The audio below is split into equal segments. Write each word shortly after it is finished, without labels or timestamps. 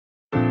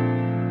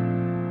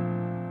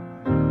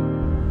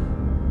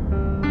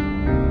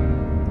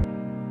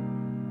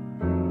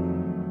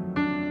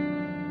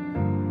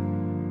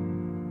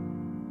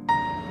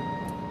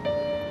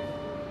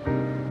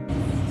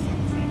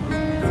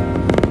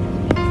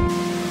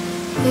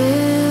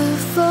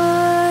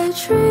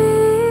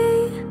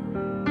tree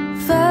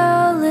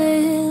fell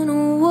in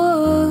a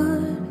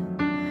wood,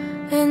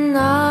 and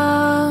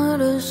not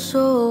a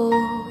soul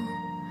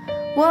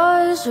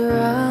was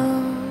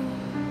around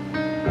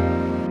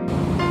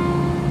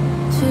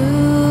to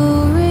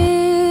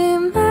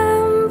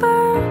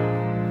remember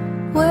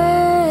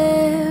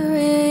where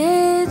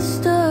it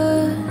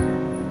stood.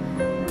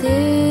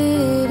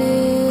 Did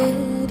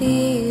it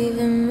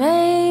even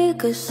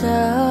make a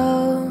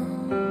sound?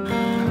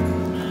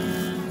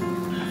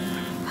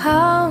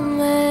 How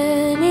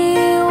many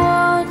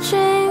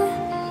watching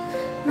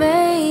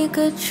make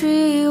a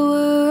tree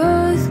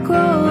worth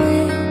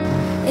growing?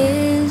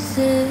 Is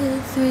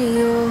it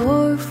 3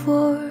 or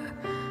 4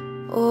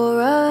 or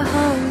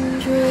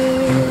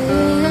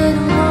 100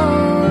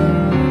 more?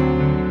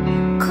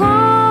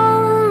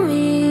 Call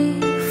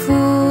me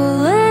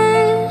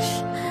foolish,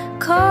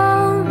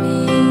 call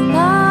me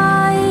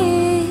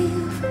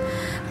naive,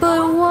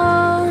 but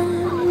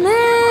one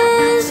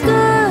is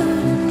good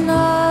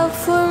enough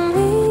for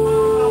me.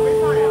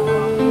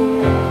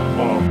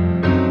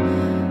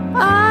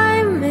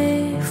 I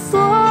may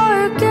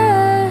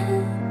forget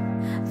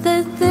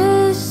that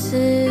this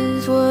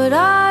is what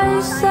I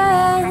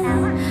said,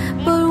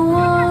 but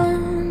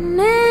one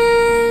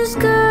is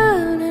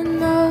good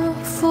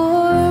enough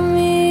for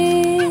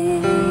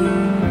me.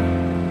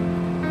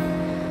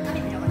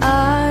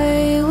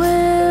 I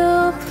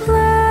will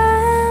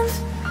plant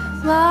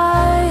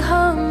my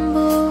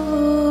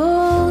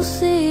humble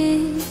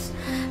seeds,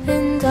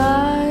 and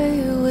I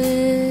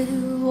will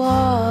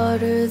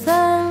water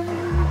them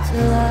to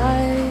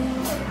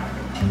life.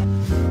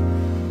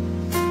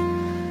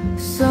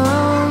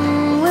 Some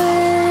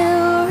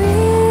will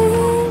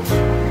reach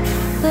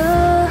the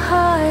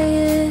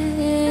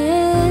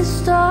highest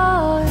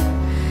star,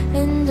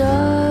 and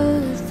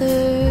others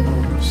they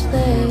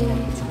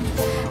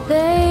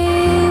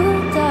will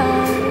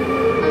die.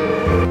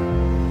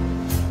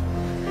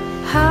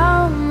 How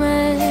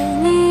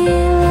many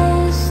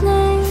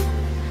listening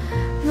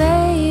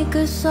make a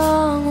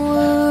song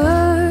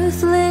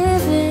worth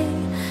living?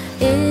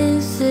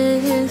 Is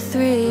it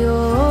 3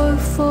 or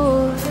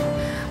 4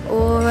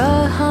 or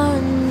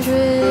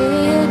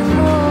 100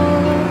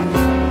 more?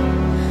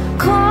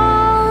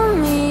 Call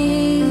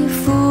me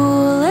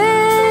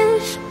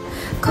foolish,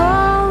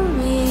 call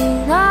me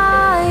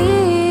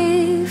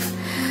naive,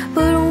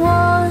 but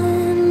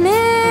one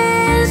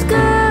is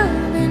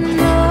good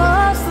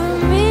enough for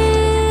me.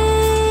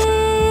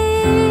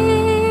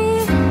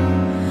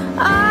 I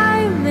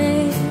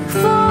may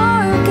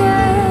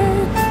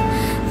forget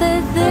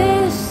that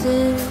this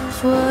is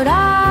what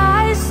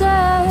I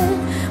said,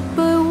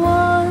 but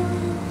one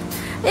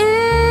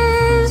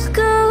is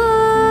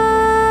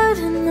good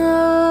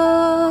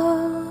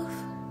enough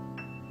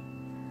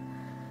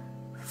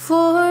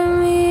for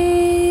me.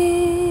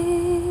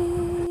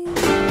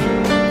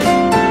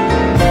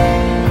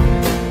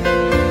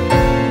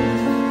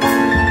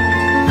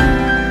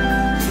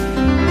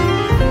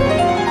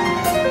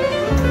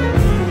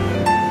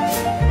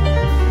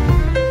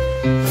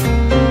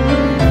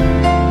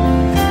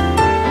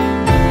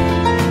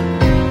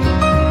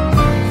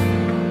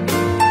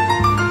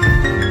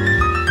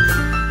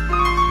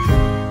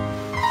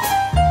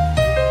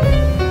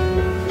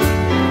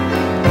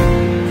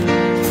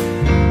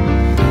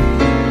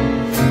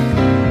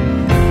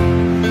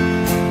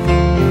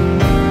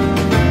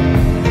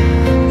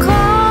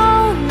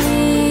 Call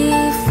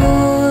me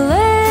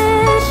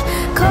foolish,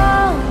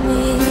 call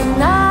me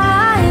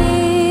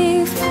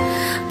naive,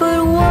 but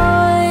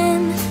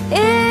one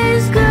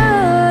is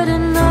good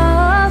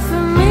enough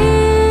for me.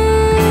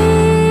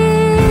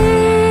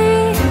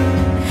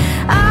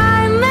 I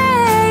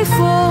may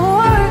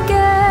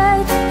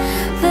forget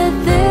that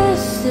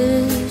this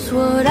is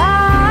what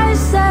I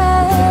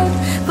said,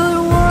 but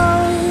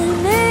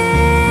one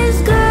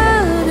is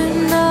good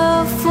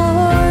enough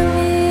for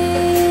me.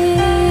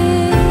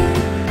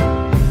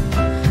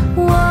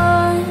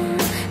 One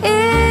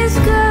is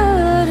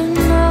good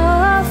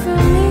enough for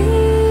me.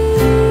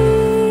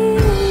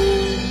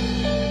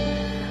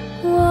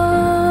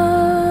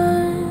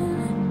 One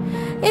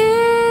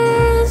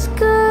is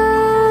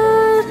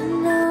good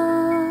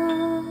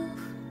enough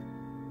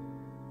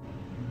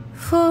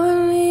for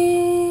me.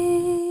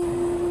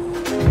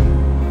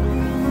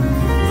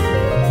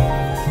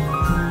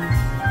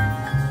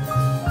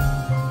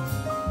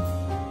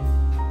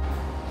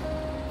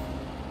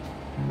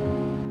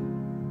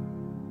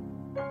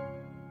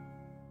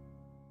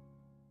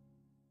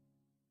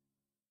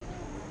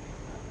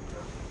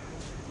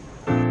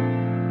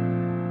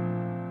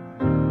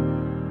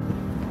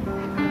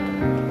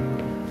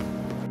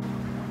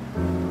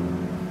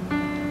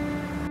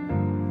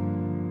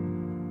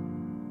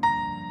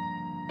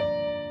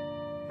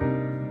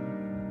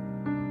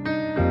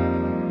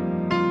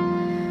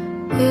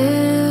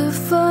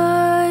 If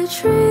a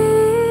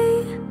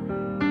tree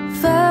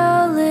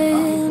fell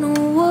in a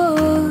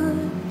wood,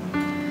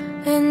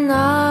 and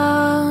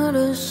not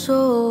a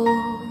soul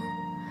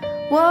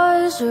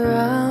was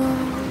around